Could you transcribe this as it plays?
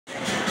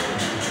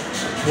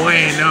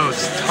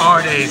Buenos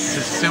Tardes,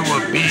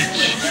 Sosúa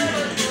Beach.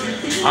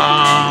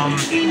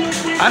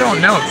 I don't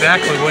know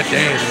exactly what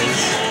day it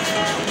is.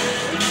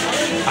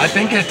 I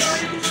think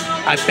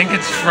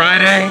it's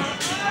Friday,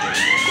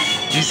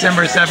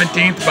 December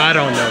 17th, but I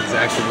don't know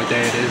exactly what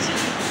day it is.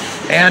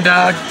 And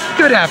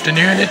good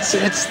afternoon. It's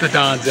the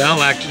Donzel,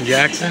 Action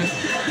Jackson.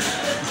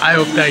 I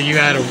hope that you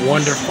had a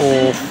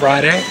wonderful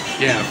Friday.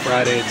 Yeah,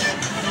 Friday.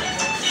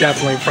 It's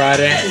definitely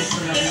Friday.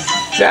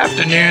 It's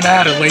afternoon. I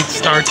had a late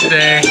start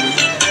today.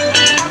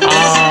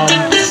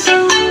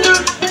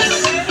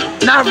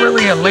 Not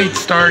really a late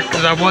start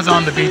because I was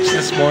on the beach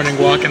this morning,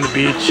 walking the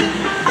beach,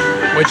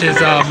 which is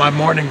my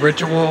morning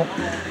ritual.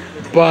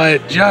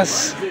 But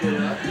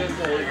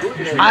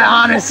I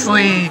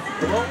honestly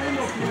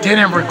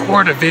didn't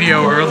record a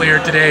video earlier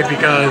today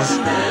because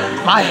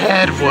my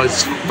head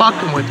was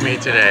fucking with me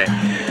today.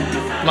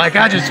 Like,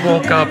 I just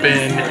woke up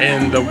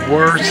in the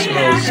worst,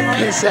 most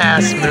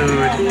piss-ass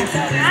mood.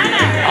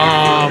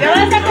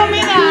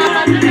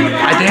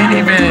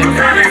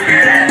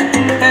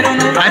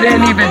 I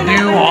didn't even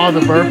do all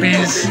the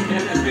burpees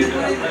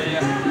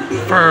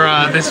for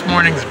this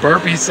morning's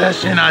burpee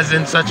session. I was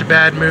in such a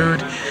bad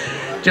mood.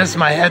 Just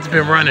my head's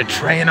been running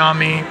train on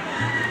me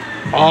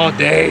all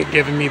day,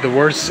 giving me the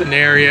worst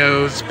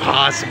scenarios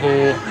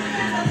possible.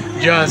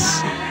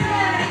 Just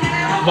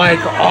like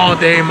all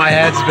day my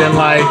head's been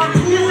like,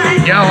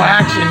 yo,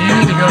 Action, you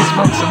need to go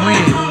smoke some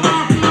weed.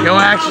 Yo,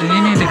 Action,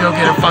 you need to go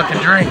get a fucking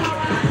drink.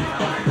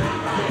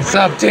 What's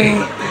up, T?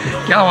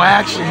 Yo,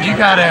 Action, you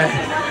gotta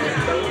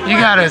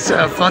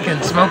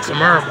fucking smoke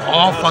some herb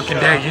all fucking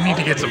day. You need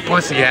to get some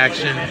pussy,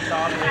 Action,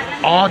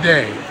 all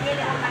day.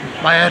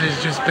 My head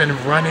has just been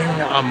running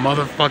a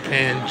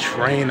motherfucking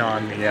train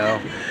on me, yo.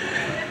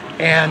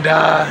 And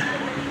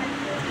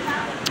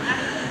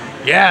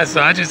yeah,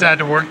 so I just had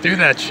to work through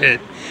that shit.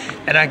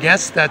 And I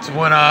guess that's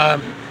what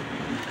I'm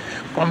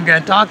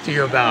gonna talk to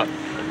you about,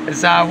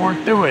 is how I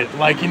worked through it.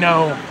 Like, you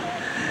know,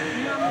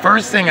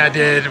 first thing I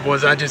did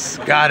was I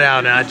just got out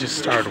and I just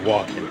started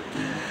walking.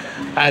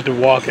 I had to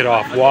walk it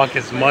off, walk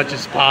as much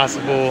as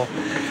possible,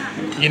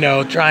 you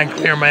know, try and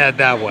clear my head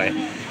that way.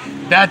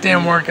 That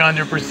didn't work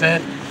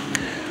 100%.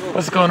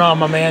 What's going on,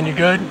 my man? You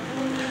good?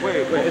 Wait,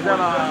 is that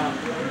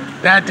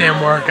That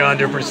didn't work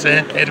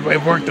 100%. It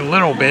worked a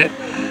little bit,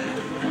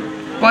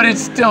 but it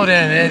still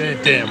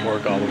didn't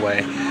work all the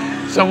way.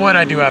 So what'd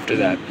I do after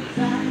that?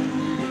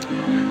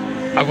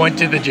 I went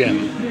to the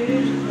gym.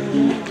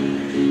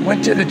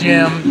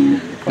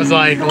 Was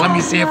like, let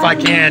me see if I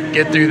can't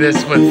get through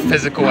this with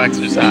physical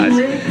exercise.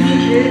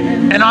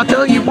 And I'll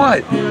tell you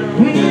what, the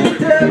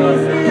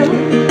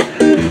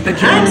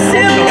gym helped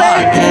a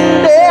lot.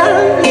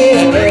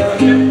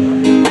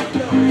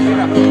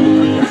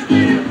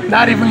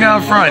 Not even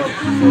going front.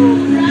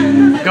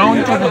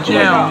 Going to the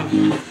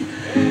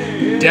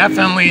gym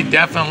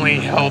definitely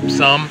helps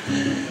some.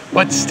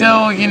 But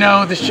still, you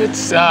know, the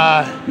shit's,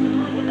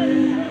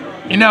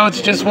 you know,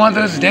 it's just one of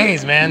those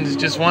days, man. It's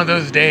just one of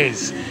those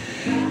days.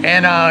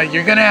 And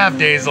you're gonna have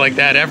days like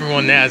that.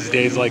 Everyone has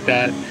days like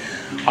that.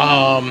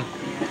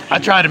 I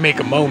try to make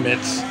a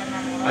moments.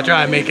 I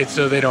try to make it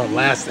so they don't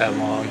last that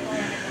long.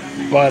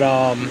 But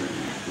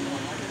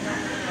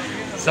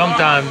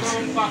sometimes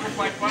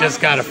just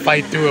gotta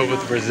fight through it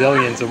with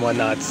resilience and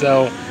whatnot.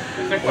 So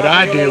what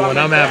I do when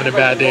I'm having a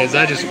bad day is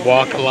I just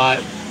walk a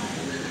lot.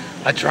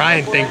 I try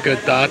and think good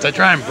thoughts. I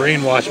try and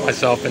brainwash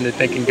myself into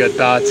thinking good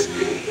thoughts,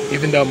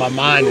 even though my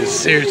mind is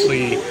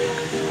seriously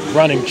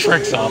running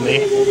tricks on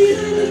me.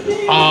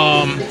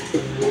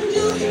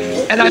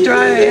 And I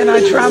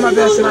try my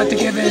best not to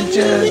give in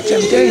to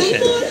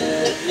temptation.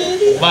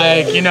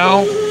 Like, you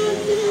know,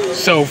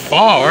 so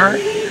far,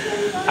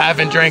 I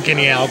haven't drank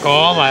any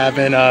alcohol, I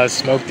haven't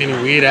smoked any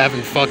weed, I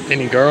haven't fucked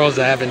any girls,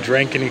 I haven't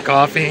drank any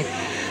coffee,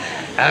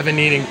 I haven't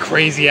eaten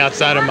crazy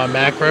outside of my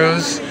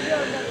macros.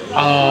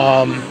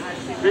 I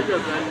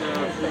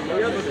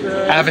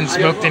haven't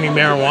smoked any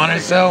marijuana,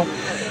 so,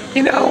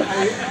 you know,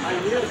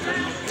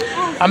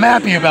 I'm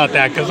happy about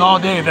that, because all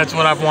day that's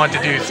what I've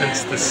wanted to do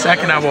since the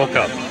second I woke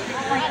up.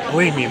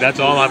 Believe me, that's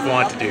all I've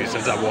wanted to do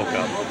since I woke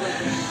up.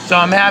 So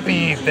I'm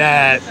happy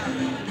that,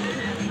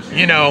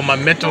 you know, my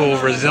mental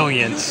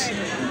resilience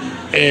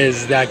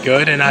is that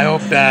good, and I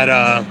hope that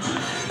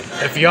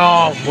if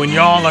when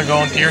y'all are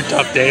going through your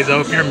tough days, I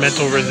hope your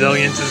mental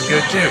resilience is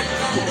good too.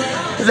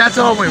 Because that's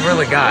all we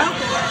really got,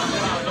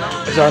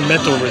 is our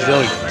mental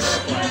resilience.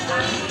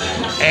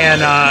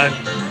 And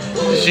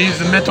just use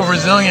the mental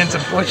resilience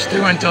and push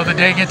through until the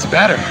day gets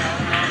better.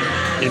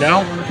 You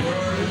know?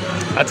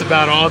 That's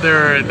about all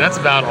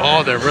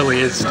there really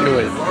is to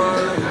it.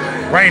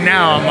 Right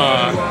now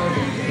I'm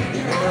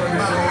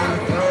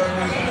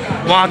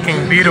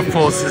walking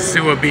beautiful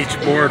Sosúa Beach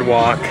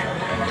boardwalk.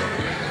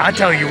 I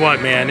tell you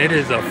what, man, it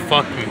is a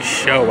fucking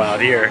show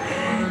out here.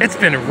 It's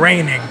been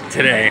raining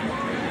today.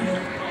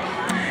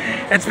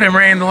 It's been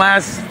raining the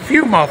last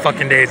few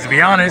motherfucking days, to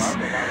be honest,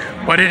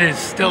 but it is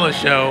still a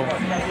show.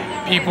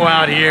 People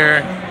out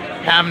here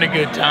having a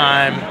good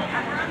time,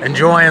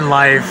 enjoying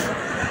life,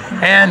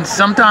 and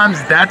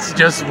sometimes that's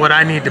just what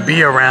I need to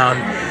be around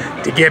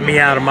to get me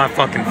out of my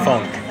fucking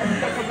funk.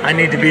 I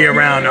need to be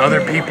around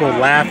other people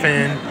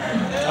laughing,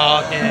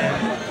 talking,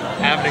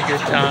 having a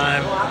good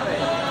time.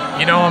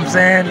 You know what I'm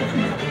saying?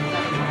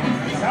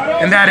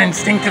 And that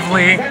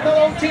instinctively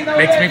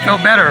makes me feel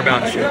better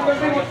about shit.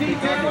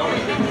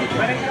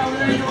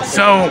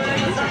 So,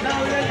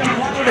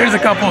 there's a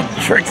couple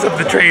tricks of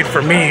the trade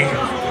for me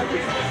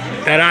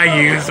that I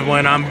use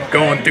when I'm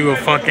going through a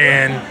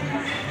fucking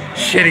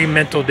shitty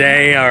mental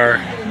day or,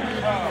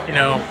 you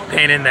know,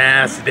 pain in the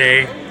ass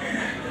day.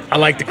 I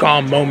like to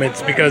call them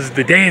moments because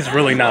the day is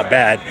really not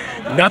bad.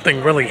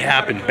 Nothing really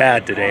happened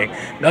bad today.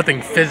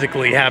 Nothing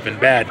physically happened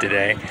bad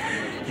today.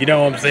 You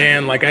know what I'm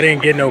saying? Like, I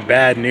didn't get no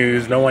bad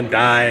news. No one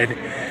died.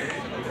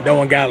 No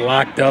one got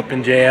locked up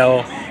in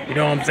jail. You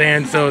know what I'm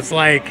saying? So it's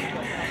like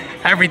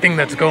everything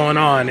that's going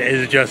on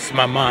is just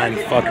my mind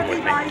fucking with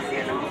me.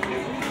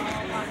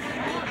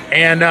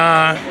 And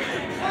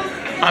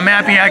I'm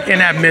happy I can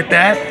admit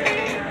that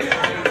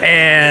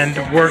and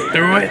work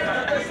through it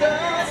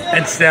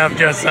instead of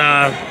just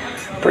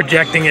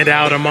projecting it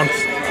out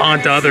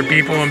onto other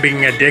people and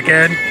being a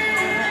dickhead.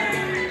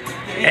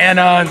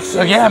 And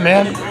so yeah,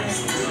 man,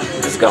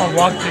 just gonna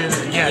walk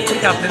through. Yeah,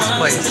 check out this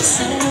place,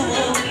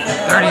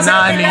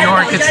 39 New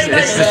York.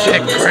 It's the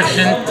shit,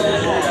 Christian.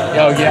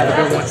 Yo, yeah, the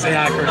good one. Say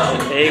hi,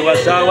 Christian. Hey,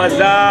 what's up? What's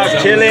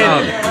up? Chilling.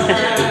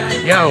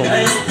 Yo,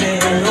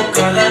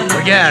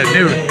 but yeah,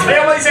 dude.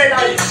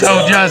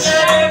 So just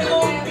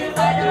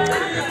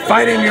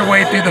fighting your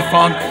way through the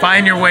funk,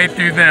 find your way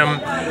through them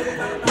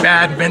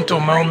bad mental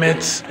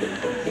moments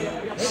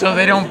so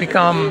they don't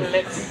become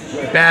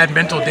bad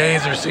mental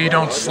days, or so you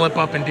don't slip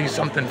up and do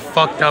something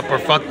fucked up or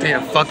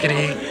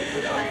fuckity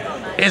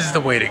is the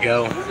way to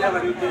go.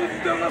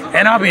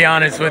 And I'll be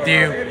honest with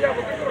you,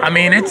 I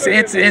mean,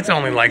 it's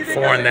only like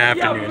 4 in the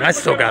afternoon. I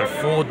still got a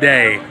full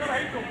day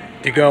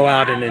to go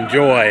out and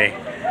enjoy.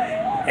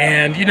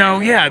 And you know,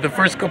 yeah, the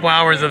first couple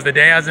hours of the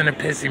day I was in a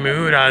pissy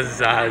mood. I was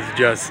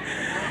just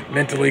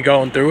mentally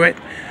going through it.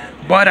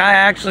 But I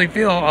actually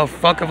feel a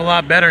fuck of a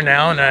lot better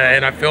now,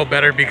 and I feel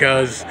better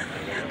because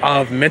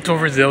of mental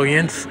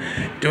resilience,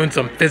 doing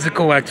some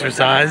physical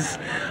exercise.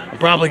 I'm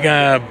probably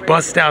gonna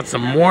bust out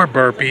some more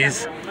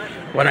burpees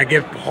when I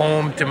get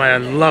home to my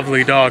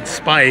lovely dog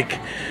Spike.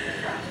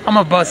 I'm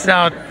gonna bust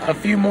out a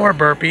few more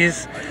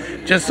burpees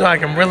just so I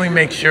can really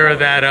make sure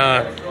that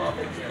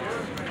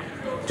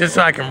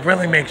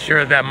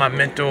my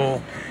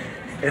mental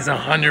is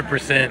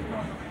 100%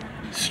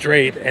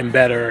 straight and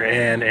better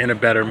and in a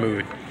better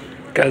mood.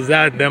 Because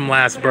them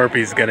last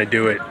burpees gonna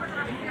do it.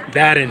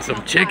 That and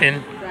some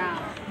chicken.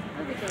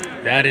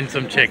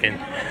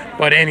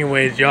 But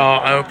anyways,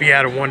 y'all, I hope you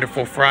had a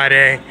wonderful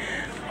Friday.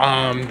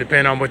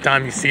 Depending on what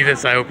time you see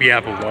this, I hope you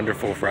have a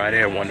wonderful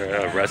Friday,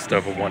 rest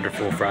of a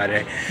wonderful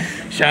Friday.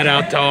 Shout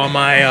out to all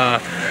my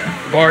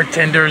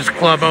bartenders,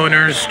 club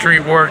owners,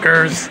 street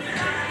workers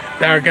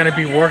that are gonna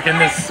be working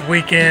this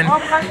weekend,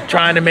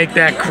 trying to make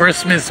that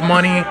Christmas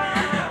money.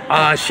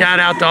 Shout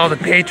out to all the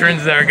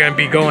patrons that are going to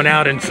be going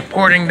out and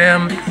supporting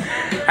them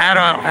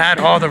at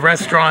all the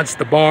restaurants,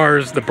 the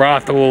bars, the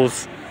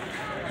brothels,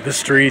 the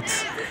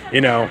streets.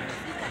 You know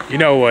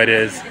what it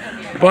is.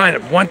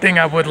 But one thing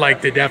I would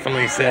like to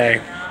definitely say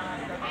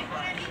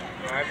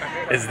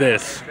is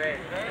this,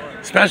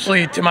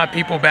 especially to my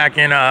people back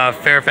in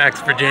Fairfax,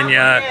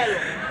 Virginia,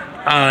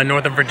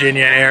 Northern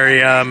Virginia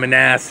area,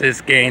 Manassas,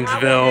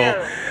 Gainesville,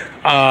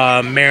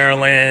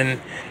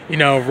 Maryland, you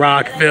know,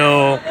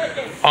 Rockville,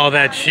 all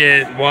that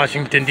shit,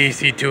 Washington,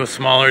 D.C. to a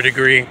smaller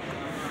degree.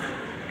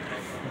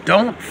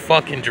 Don't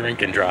fucking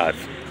drink and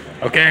drive,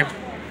 okay?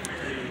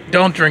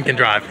 Don't drink and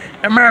drive.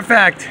 As a matter of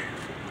fact,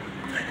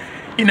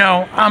 you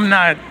know, I'm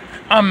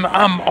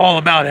all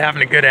about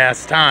having a good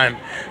ass time,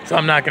 so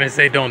I'm not gonna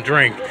say don't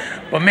drink,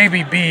 but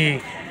maybe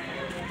be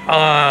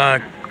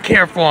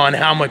careful on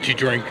how much you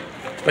drink.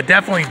 But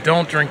definitely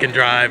don't drink and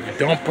drive.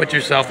 Don't put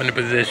yourself in a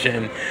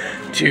position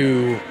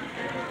to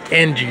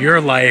end your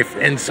life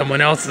in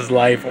someone else's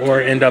life or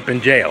end up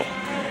in jail.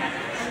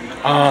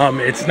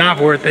 It's not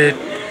worth it.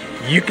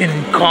 You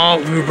can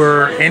call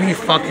Uber any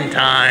fucking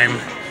time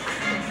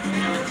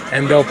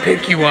and they'll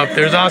pick you up.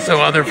 There's also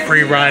other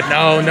free rides.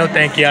 Oh, no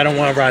thank you, I don't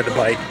want to ride the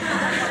bike.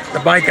 The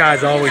bike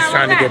guy's always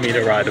trying to get me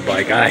to ride the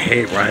bike. I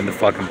hate riding the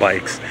fucking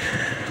bikes.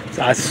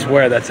 So I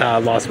swear that's how I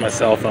lost my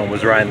cell phone,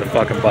 was riding the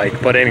fucking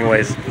bike. But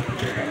anyways,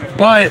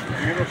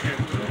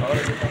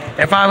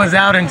 if I was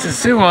out in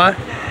Sosua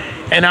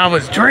and I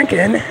was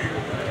drinking,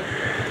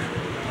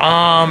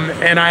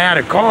 and I had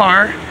a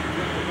car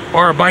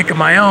or a bike of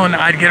my own,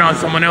 I'd get on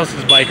someone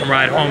else's bike and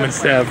ride home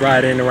instead of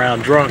riding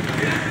around drunk.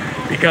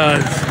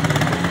 Because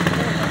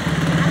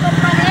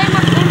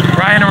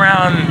riding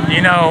around,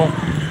 you know,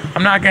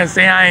 I'm not gonna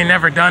say I ain't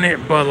never done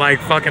it, but like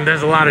fucking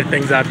there's a lot of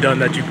things I've done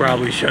that you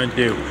probably shouldn't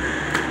do.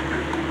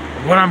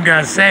 What I'm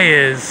gonna say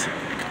is,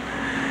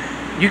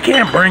 you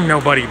can't bring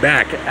nobody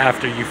back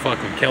after you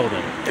fucking kill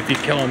them. If you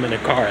kill them in a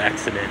car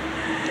accident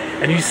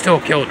and you still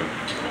killed them,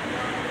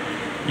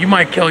 you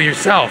might kill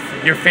yourself.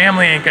 Your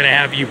family ain't gonna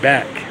have you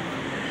back.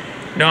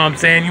 You know what I'm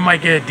saying? You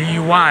might get a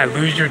DUI,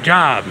 lose your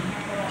job.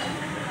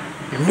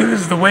 You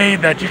lose the way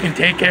that you can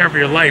take care of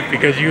your life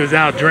because you was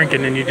out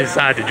drinking and you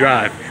decide to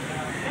drive.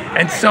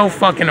 And so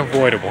fucking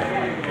avoidable.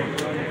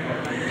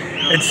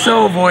 It's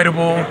so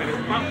avoidable.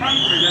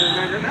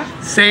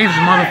 Saves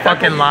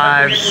motherfucking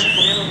lives.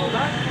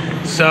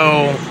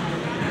 So,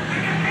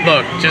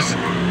 look, just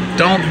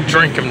don't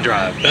drink and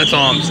drive. That's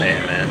all I'm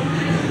saying, man.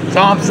 That's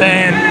all I'm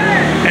saying.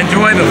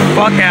 Enjoy the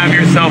fuck out of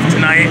yourself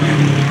tonight.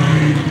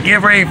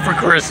 Get ready for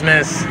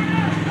Christmas.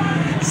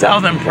 Sell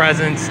them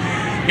presents.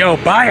 Yo,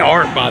 buy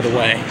art, by the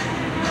way.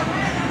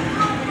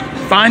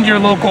 Find your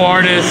local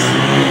artist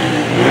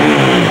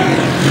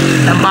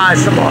and buy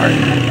some art.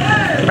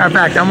 Matter of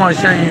fact, I'm gonna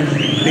show you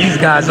these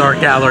guys' art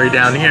gallery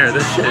down here.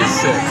 This shit is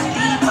sick.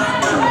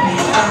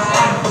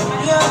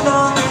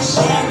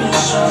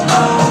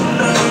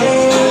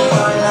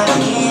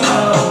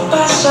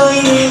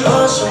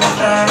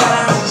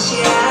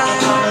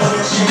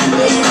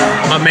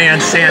 My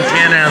man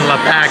Santana and La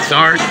Pax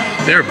art,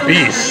 they're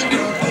beasts.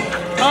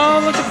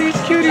 Oh, look at these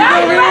cuties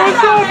over here.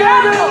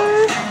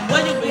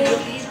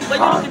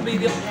 What's up,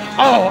 baby?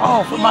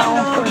 Oh, for my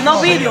own person.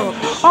 No video.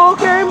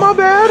 Okay, my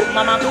bad.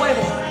 Mamá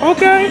huevo.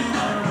 Okay.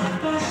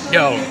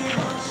 Yo,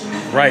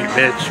 right,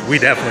 bitch. We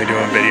definitely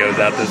doing videos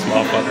out this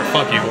motherfucker.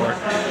 Fuck you, whore.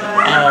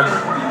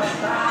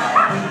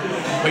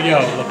 But yo,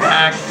 La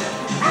Pax,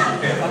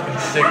 fucking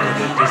sick with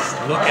it. Just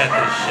look at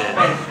this shit.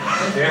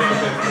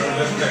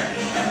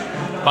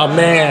 My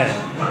man.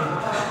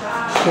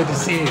 Good to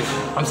see you.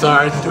 I'm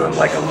sorry, I was doing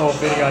like a little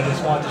video. I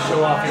just wanted to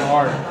show off your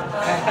art.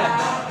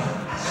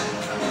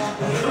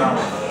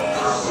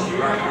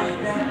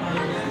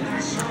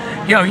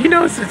 Yo, you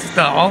know it's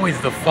always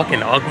the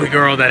fucking ugly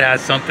girl that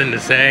has something to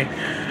say.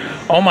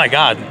 Oh my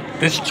god,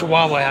 this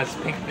Chihuahua has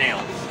pink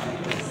nails.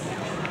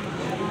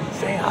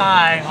 Say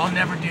hi. I'll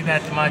never do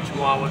that to my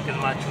Chihuahua because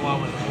my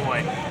Chihuahua's a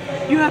boy.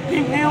 You have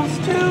pink nails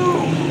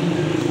too.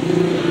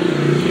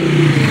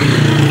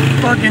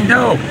 Fucking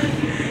dope.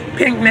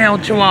 Pink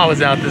nailed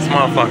Chihuahuas out this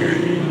motherfucker.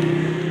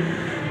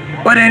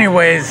 But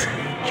anyways,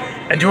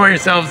 enjoy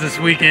yourselves this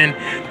weekend.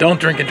 Don't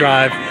drink and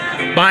drive.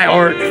 Buy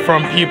art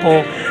from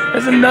people.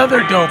 There's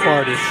another dope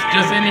artist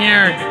just in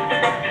here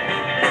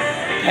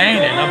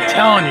painting. I'm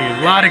telling you,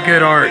 a lot of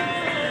good art.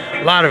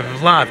 A lot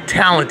of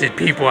talented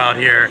people out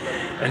here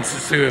in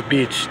Sosua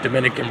Beach,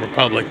 Dominican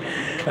Republic.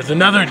 There's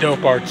another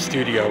dope art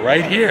studio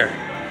right here.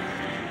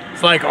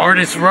 It's like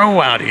Artist Row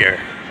out here.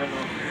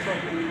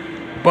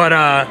 But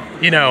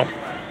you know,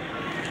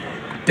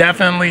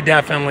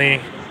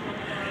 definitely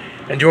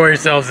enjoy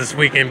yourselves this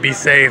weekend. Be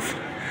safe.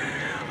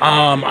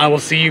 I will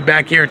see you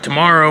back here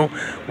tomorrow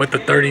with the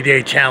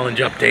 30-day challenge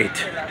update,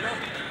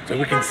 so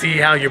we can see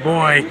how your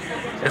boy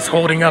is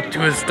holding up to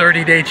his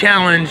 30-day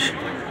challenge.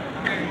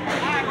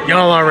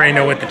 Y'all already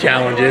know what the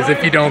challenge is.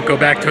 If you don't, go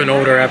back to an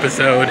older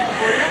episode.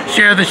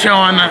 Share the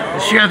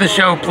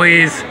show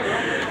please.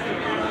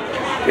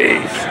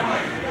 Peace.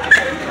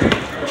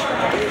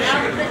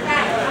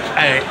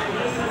 Hey,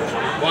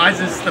 why is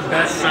this the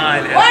best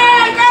sign ever?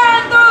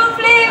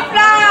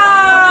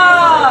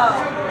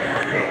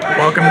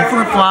 Welcome to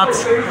Flip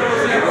Flops,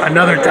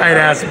 another tight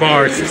ass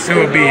bar,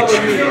 Sosua Beach.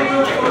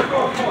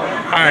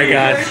 Alright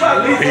guys,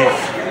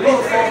 peace.